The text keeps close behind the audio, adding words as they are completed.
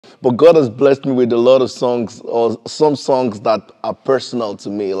But God has blessed me with a lot of songs, or some songs that are personal to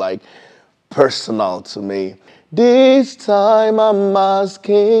me, like personal to me. This time I'm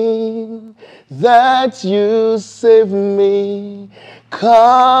asking that you save me.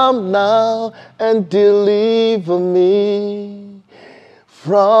 Come now and deliver me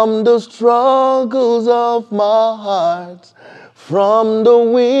from the struggles of my heart, from the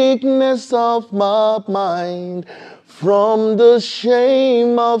weakness of my mind, from the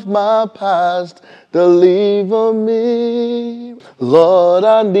shame of my past. Deliver me. Lord,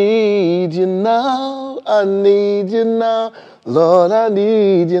 I need you now. I need you now. Lord, I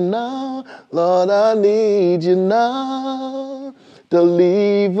need you now. Lord, I need you now.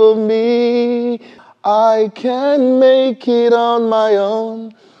 Deliver me. I can't make it on my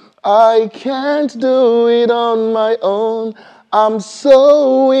own. I can't do it on my own. I'm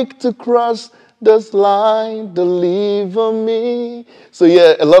so weak to cross this line. Deliver me. So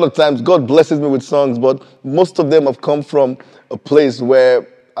yeah, a lot of times God blesses me with songs, but most of them have come from a place where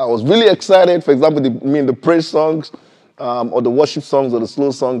I was really excited. For example, the praise songs, or the worship songs or the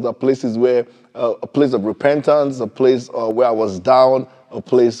slow songs are places where a place of repentance, a place where I was down, a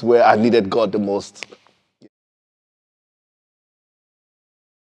place where I needed God the most.